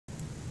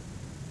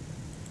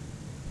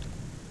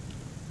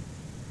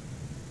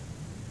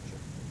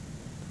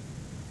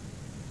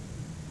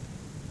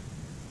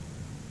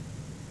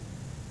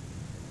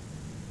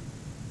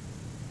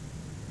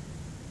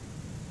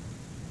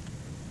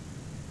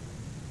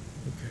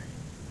Okay.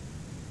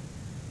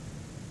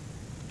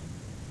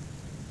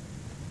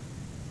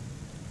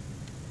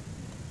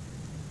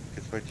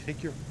 Because if I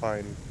take your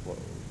fine clothes,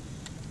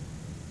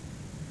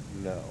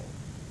 no.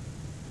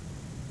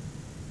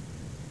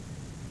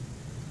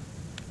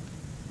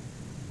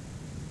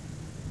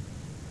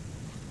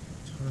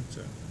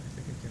 Tonto. I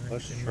think I can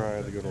Let's actually try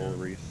melt the that good down. old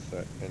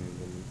reset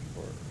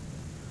inventory.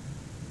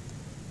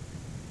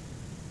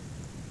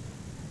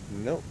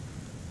 Nope.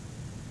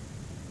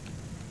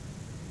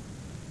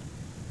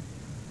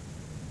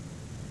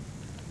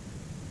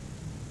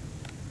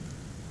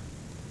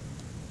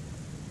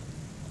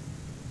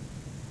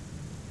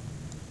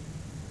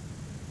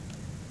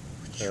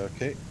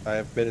 Okay, I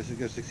have been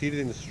succeeded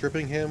in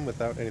stripping him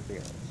without anything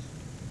else.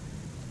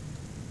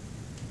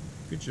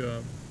 Good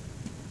job.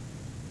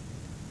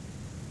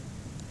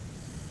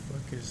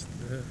 Fuck is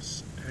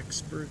this?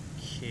 Expert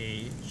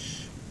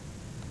cage.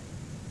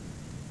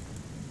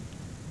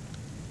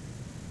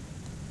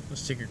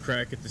 Let's take a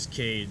crack at this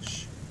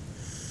cage.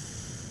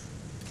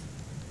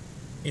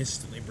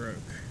 Instantly broke.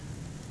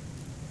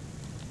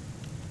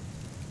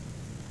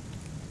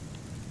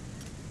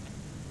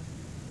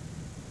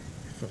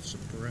 I felt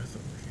some breath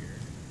over here.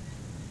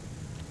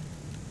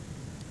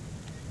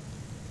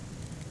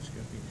 It's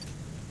gonna be...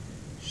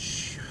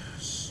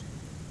 Yes.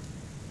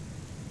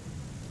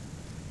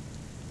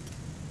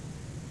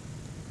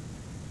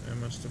 I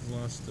must have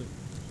lost it.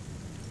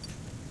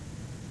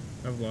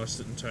 I've lost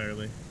it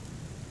entirely.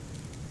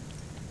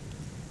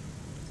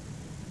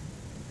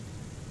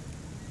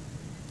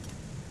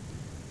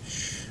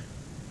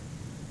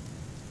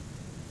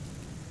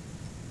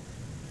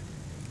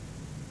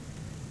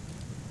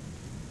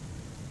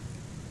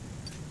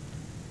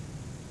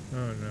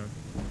 Oh no.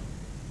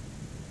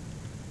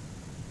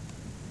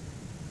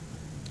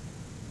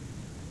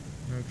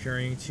 I'm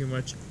carrying too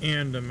much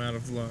and I'm out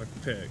of lock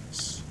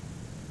picks.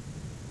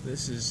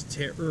 This is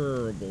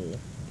terrible.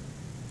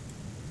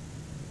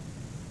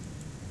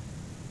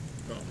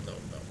 No, no, no,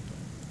 no.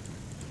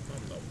 No,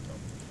 no, no.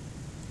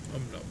 No,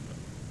 no, no.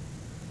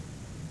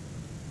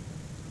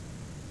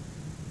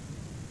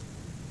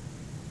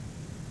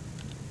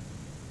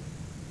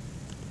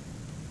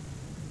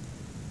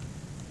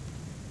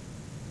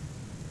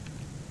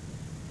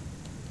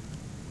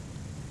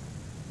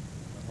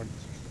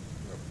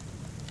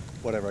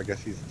 Whatever, I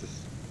guess he's just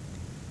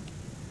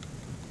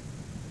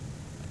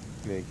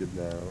naked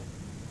now.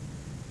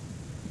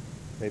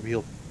 Maybe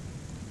he'll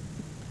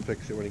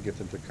fix it when he gets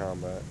into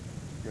combat.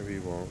 Maybe he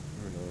won't.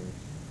 Who knows?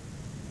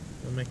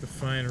 We'll make a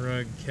fine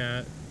rug,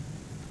 cat.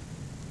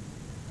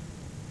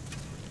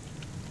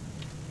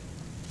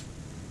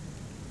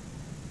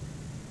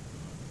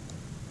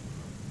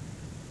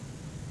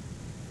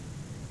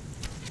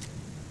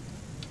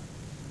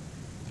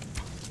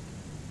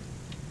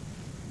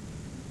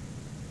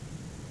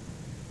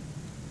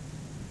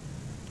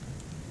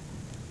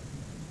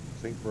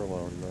 I think we're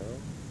alone now.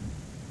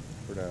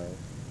 For now.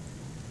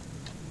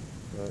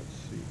 Let's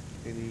see.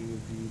 Any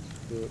of these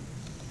books?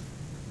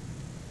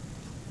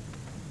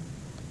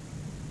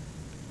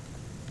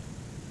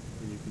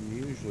 And you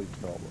can usually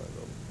tell by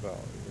the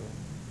value.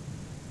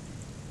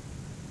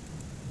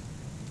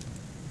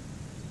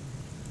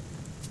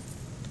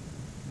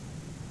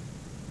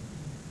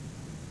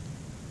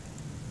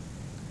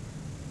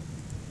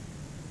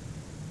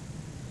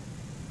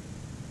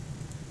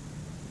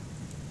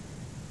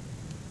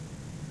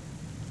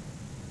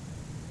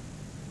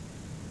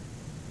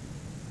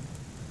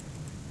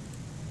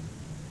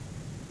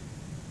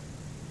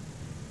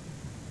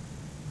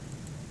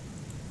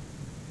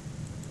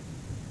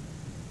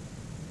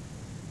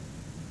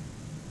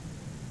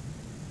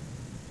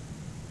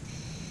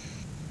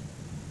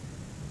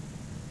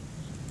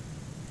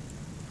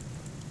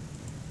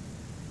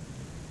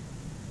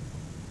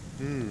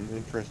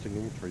 Interesting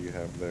inventory you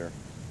have there.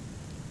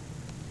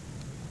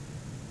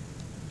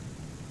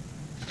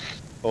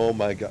 Oh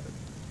my god.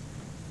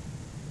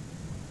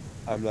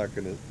 I'm not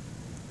gonna...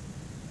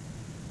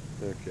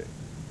 Okay.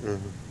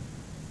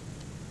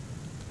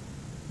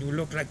 You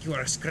look like you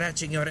are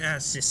scratching your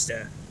ass,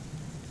 sister.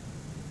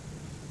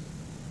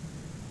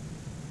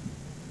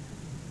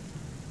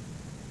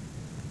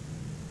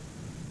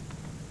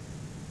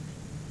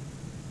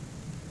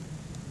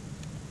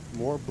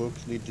 More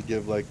books need to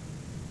give, like,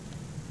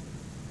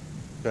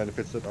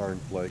 benefits that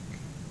aren't, like,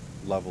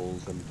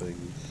 levels and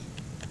things.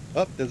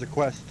 Oh, there's a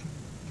quest.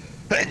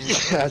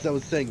 As I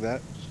was saying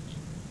that,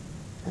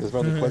 there's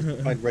another quest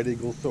to find Red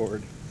Eagle's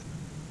sword.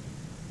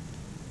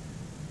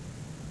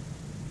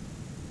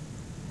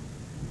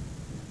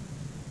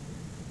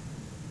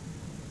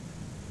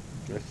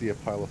 I see a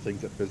pile of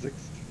things at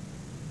physics.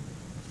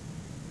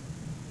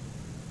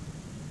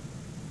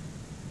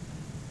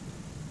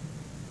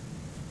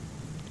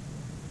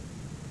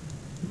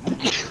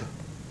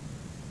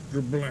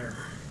 Blair.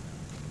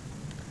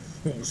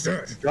 What was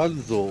that?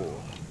 Gunzel.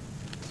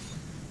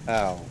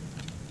 Ow.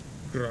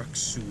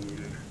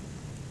 Graxul.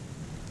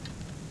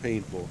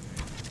 Painful.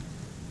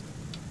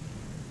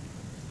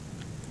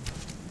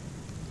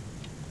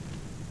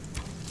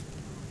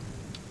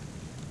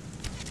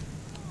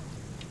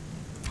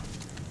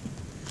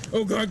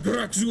 Oh god,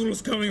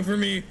 Graxul's coming for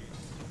me!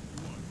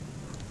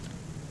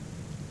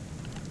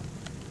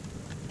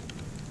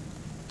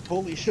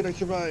 Holy shit, I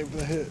survived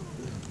the hit.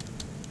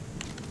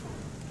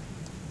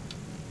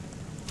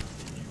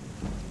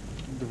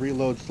 The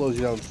reload slows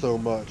you down so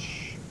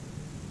much.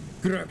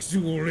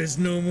 Graxul is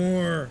no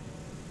more!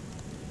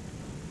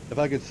 If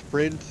I could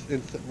sprint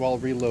while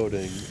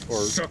reloading,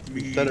 or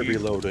instead of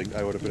reloading,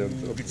 I would have been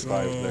able to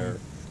survive there.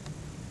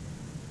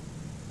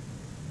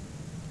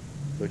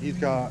 So he's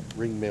got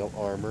ringmail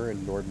armor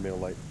and Nordmail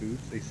light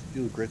boots, a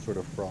steel greatsword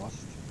of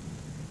frost.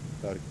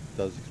 That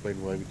does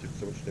explain why we took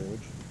so much damage.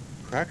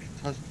 Cracked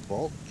tusk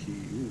vault key,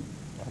 ooh,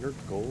 100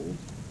 gold?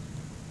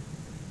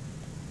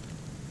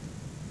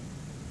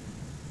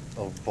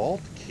 A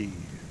vault key.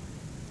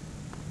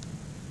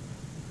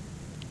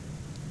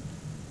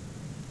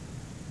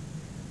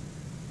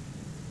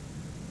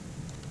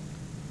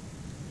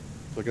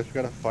 So I guess we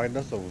gotta find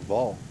us a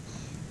vault.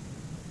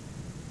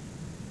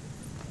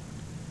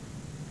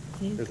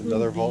 There's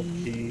another vault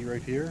key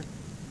right here.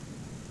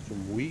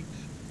 Some wheat.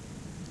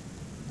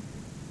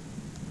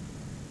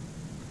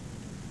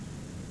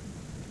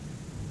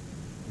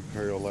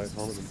 Imperial light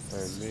helmet and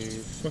iron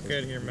mace. Fuck out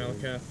of here,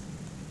 Malakath.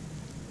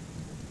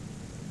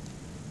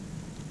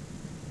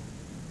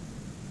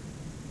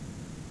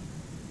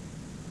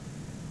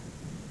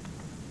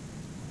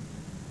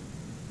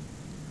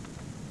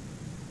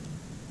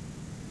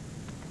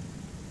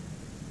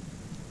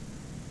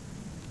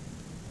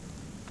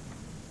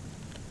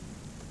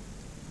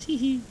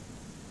 Teehee.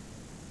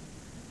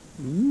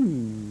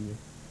 Ooh.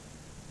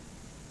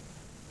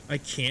 I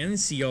can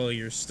see all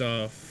your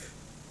stuff.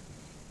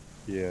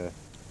 Yeah.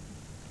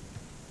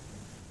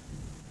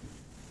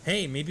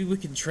 Hey, maybe we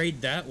can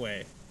trade that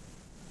way.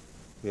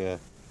 Yeah.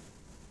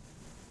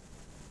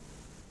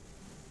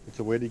 It's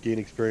a way to gain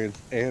experience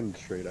and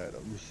trade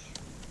items.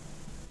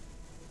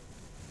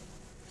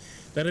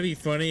 That'd be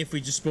funny if we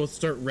just both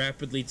start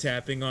rapidly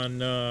tapping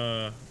on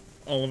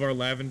all of our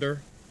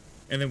lavender,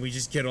 and then we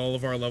just get all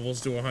of our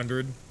levels to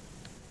 100.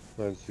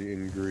 Let's see,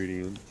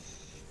 ingredients.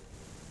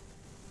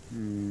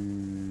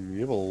 You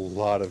have a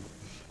lot of...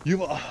 You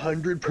have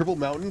 100 purple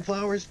mountain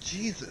flowers?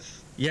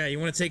 Jesus! Yeah, you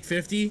want to take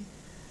 50?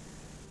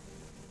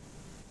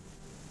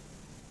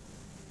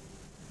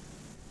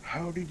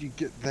 How did you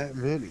get that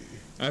many?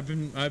 I've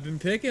been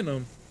picking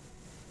them.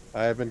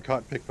 I have been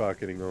caught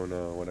pickpocketing. Oh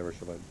no, whatever,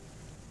 Shalyn.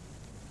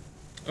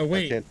 Oh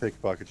wait. I can't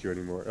pickpocket you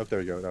anymore. Oh, there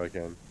we go. Now I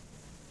can.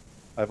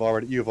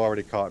 You've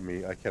already caught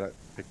me. I cannot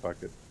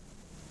pickpocket.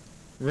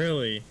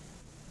 Really?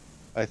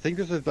 I think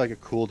there's like a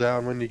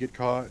cooldown when you get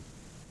caught.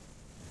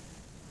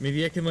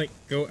 Maybe I can like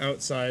go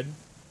outside.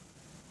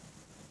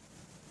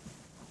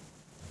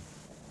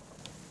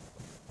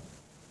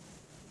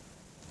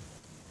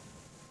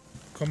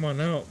 Come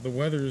on out. The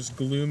weather is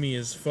gloomy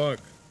as fuck.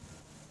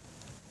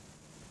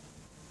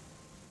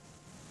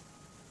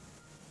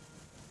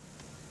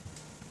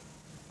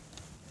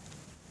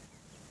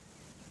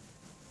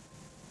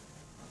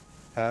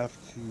 Have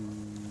to.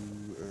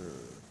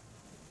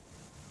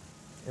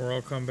 Or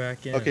I'll come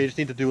back in. Okay, you just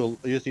need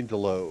to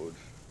load,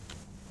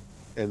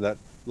 and that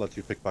lets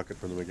you pickpocket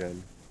from them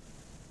again.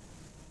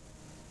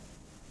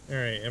 All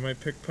right, am I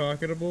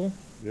pickpocketable?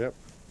 Yep.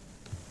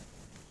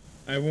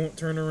 I won't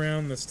turn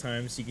around this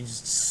time, so you can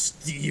just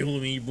steal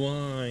me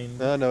blind.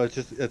 No, it's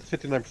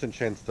 59%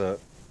 chance to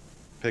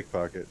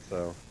pickpocket.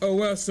 So. Oh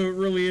wow, so it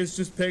really is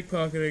just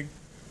pickpocketing.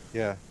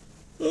 Yeah.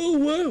 Oh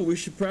wow, we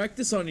should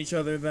practice on each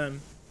other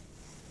then.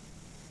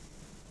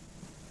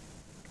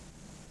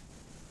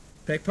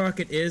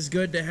 Pickpocket is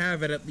good to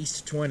have at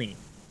least 20,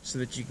 so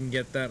that you can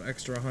get that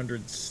extra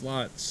 100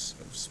 slots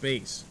of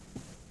space.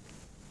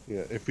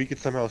 Yeah, if we could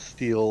somehow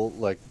steal,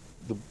 like,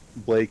 the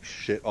Blake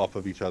shit off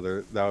of each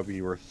other, that would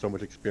be worth so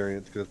much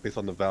experience, because it's based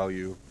on the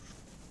value.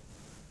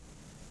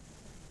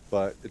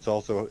 But it's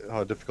also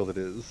how difficult it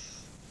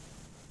is.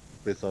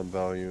 Based on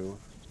value.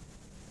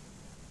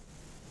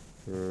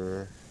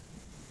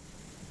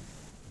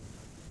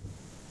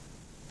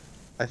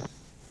 I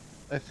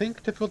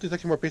think difficulty is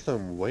actually more based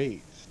on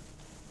weight.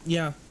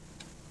 Yeah.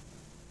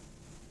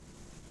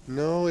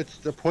 No, it's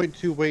the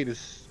 0.2 weight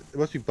is... It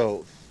must be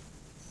both.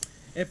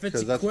 If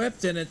it's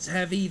equipped and it's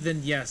heavy,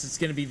 then yes, it's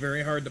going to be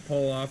very hard to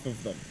pull off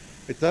of them.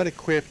 It's not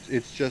equipped,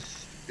 it's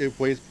just... It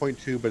weighs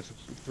 0.2, but it's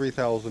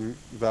 3,000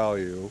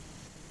 value.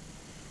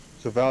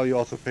 So value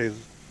also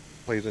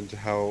plays into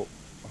how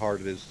hard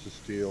it is to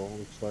steal,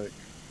 looks like.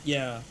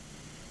 Yeah.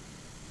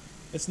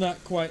 It's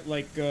not quite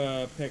like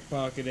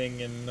pickpocketing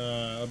in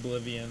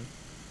Oblivion.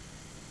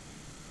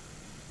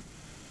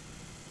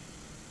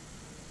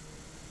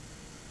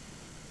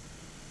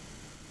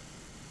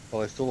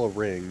 Well, I stole a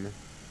ring.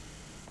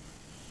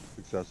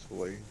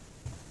 Successfully.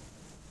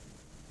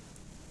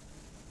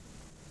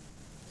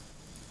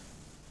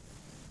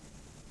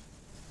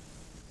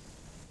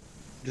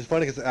 Just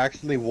funny because I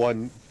accidentally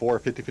won 4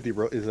 50-50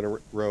 rows in a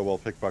row while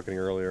pickpocketing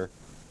earlier.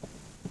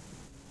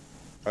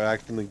 I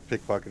accidentally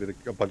pickpocketed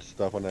a bunch of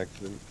stuff on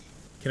accident.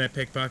 Can I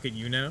pickpocket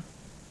you now?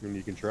 I mean,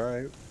 you can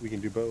try. We can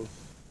do both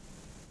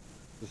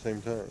at the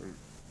same time.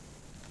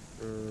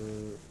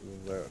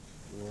 That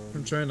one.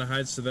 I'm trying to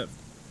hide so that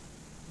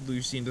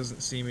Lucien doesn't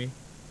see me.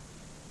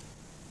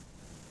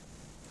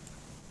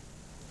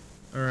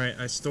 Alright,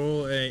 I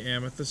stole a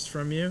amethyst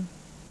from you.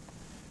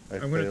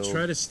 I'm gonna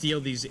try to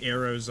steal these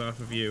arrows off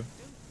of you.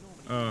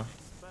 I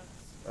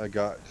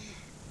got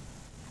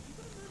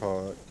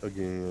caught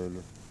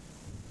again.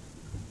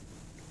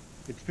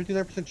 It's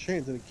 59%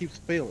 chance and it keeps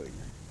failing.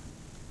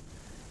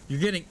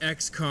 You're getting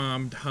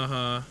XCOM'd,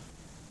 haha.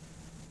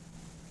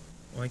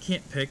 Well, I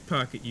can't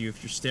pickpocket you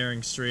if you're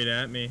staring straight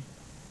at me.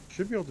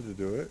 Should be able to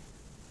do it.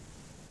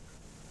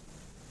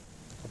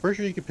 I'm pretty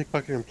sure you can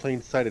pickpocket in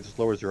plain sight, it just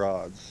lowers your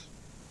odds.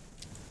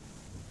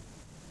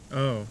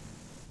 Oh.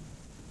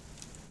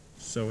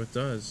 So it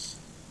does.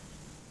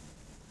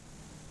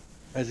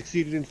 I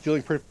succeeded in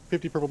stealing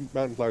 50 purple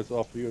mountain flowers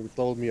off of you, which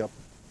leveled me up.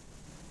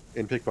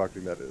 In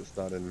pickpocketing, that is,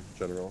 not in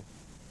general.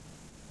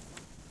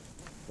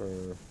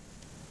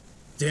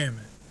 Damn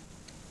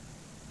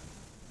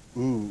it.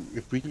 Ooh,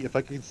 if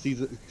I can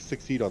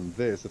succeed on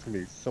this, that's gonna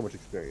be so much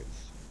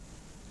experience.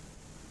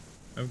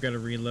 I've got to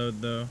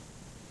reload though.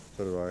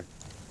 So do I.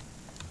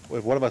 Well,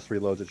 if one of us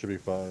reloads, it should be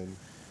fine.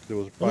 It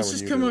was fine. Let's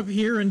just come up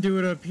here and do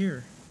it up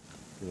here.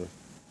 Yeah.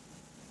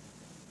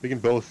 We can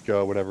both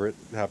go whenever it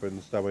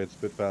happens. That way it's a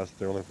bit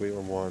faster. Only if we wait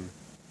on one.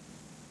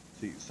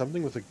 See,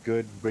 something with a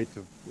good rate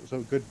of,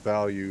 so good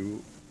value,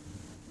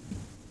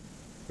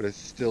 but it's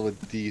still a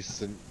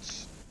decent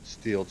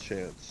steal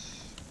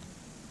chance.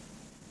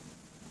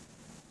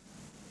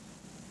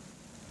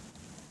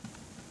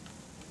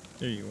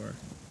 There you are.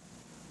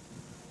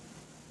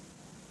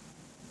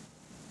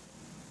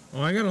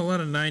 Oh, I got a lot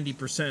of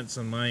 90%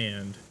 on my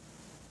end.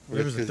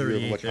 There was a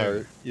 38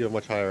 there. You have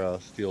much higher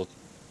steal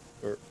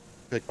or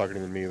pickpocketing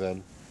than me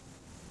then.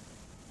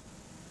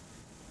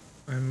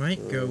 I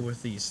might go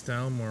with these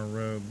Thalmor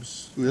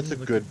robes. Ooh, that's a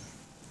good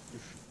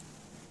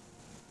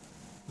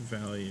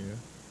value.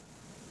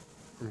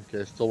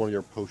 Okay, still one of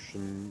your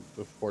potion,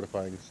 the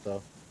fortifying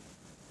stuff.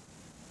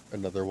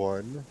 Another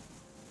one.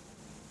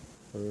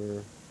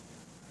 Dang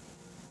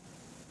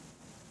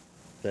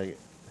it.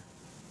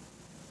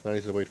 I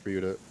need to wait for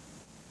you to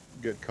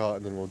get caught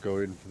and then we'll go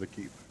into the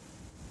keep.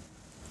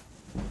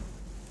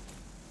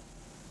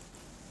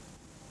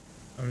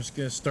 I'm just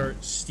gonna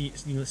start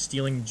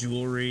stealing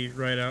jewelry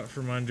right out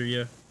from under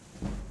you.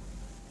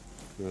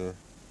 Yeah.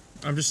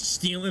 I'm just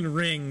stealing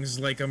rings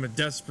like I'm a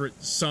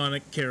desperate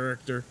Sonic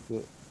character.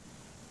 Yeah.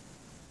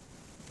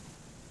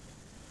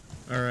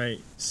 Alright,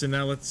 so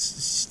now let's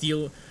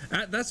steal...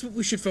 that's what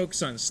we should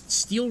focus on.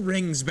 Steal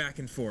rings back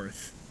and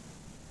forth.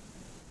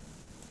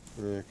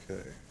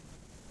 Okay.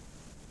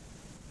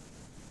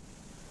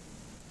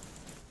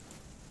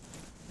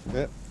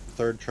 Yep,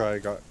 third try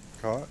got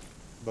caught,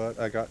 but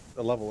I got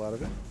a level out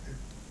of it.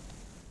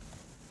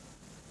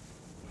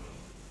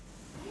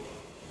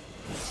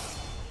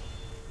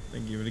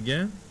 Then give it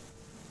again.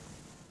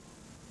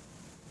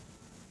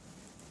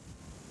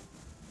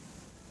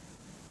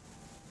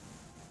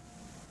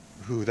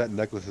 Ooh, that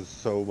necklace is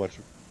so much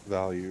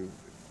value.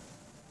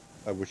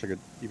 I wish I could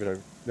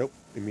even... Nope,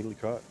 immediately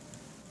caught.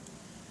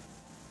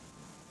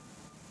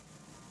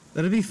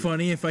 That'd be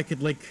funny if I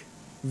could, like,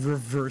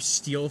 reverse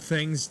steal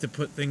things to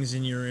put things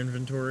in your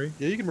inventory.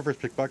 Yeah, you can reverse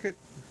pickpocket.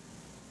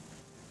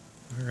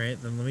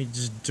 Alright, then let me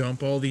just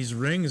dump all these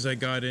rings I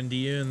got into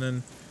you, and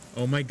then...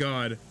 Oh my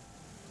god.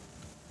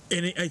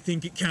 And I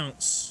think it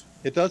counts.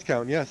 It does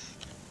count, yes.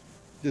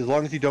 As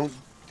long as you don't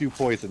do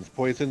poisons.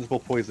 Poisons will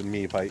poison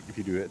me if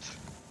you do it.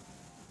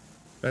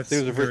 That's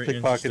There's reverse very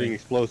pickpocketing,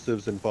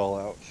 explosives, and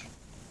Fallout.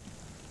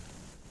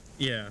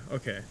 Yeah,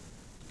 okay.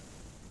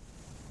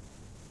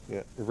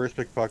 Yeah, reverse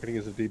pickpocketing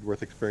is indeed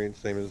worth experience,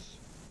 same as...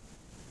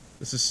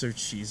 This is so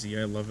cheesy,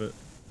 I love it.